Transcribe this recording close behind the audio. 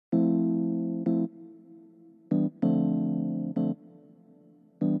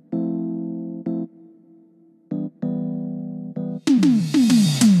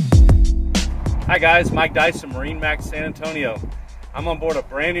Hi guys, Mike Dyson, MarineMax San Antonio. I'm on board a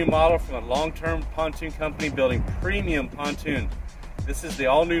brand new model from a long-term pontoon company building premium pontoon. This is the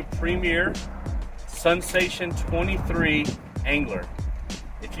all-new Premier Sunsation 23 Angler.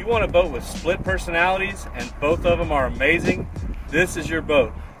 If you want a boat with split personalities, and both of them are amazing, this is your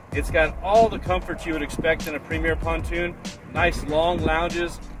boat. It's got all the comforts you would expect in a Premier pontoon. Nice long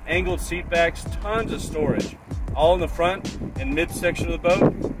lounges, angled seat backs, tons of storage. All in the front and midsection of the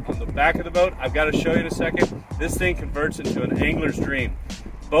boat. On the back of the boat, I've got to show you in a second, this thing converts into an angler's dream.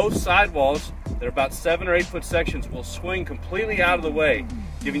 Both sidewalls, they're about 7 or 8 foot sections, will swing completely out of the way,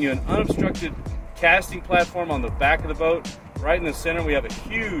 giving you an unobstructed casting platform on the back of the boat. Right in the center, we have a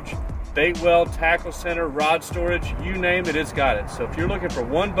huge bait well, tackle center, rod storage, you name it, it's got it. So if you're looking for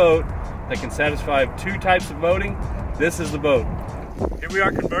one boat that can satisfy 2 types of boating, this is the boat. Here we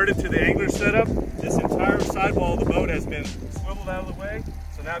are converted to the angler setup. This entire sidewall of the boat has been swiveled out of the way.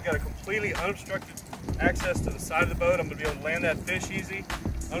 So now I've got a completely unobstructed access to the side of the boat. I'm gonna be able to land that fish easy.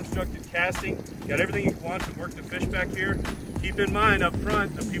 Unobstructed casting. Got everything you want to work the fish back here. Keep in mind up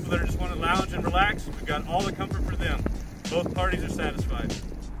front, the people that are just want to lounge and relax, we've got all the comfort for them. Both parties are satisfied.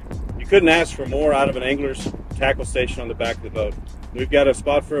 You couldn't ask for more out of an angler's tackle station on the back of the boat. We've got a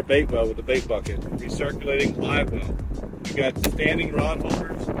spot for a bait well with a bait bucket, recirculating live well. We've got standing rod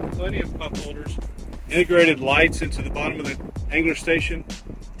holders, plenty of cup holders, integrated lights into the bottom of the angler station,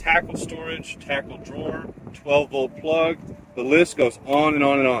 tackle storage, tackle drawer, 12-volt plug. The list goes on and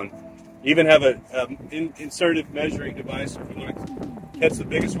on and on. Even have an inserted measuring device if you want to catch the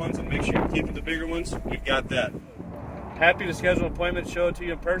biggest ones and make sure you're keeping the bigger ones. We've got that. Happy to schedule an appointment and show it to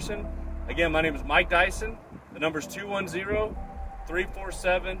you in person. Again, my name is Mike Dyson. The number's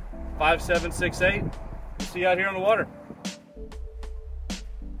 210-347-5768. See you out here on the water.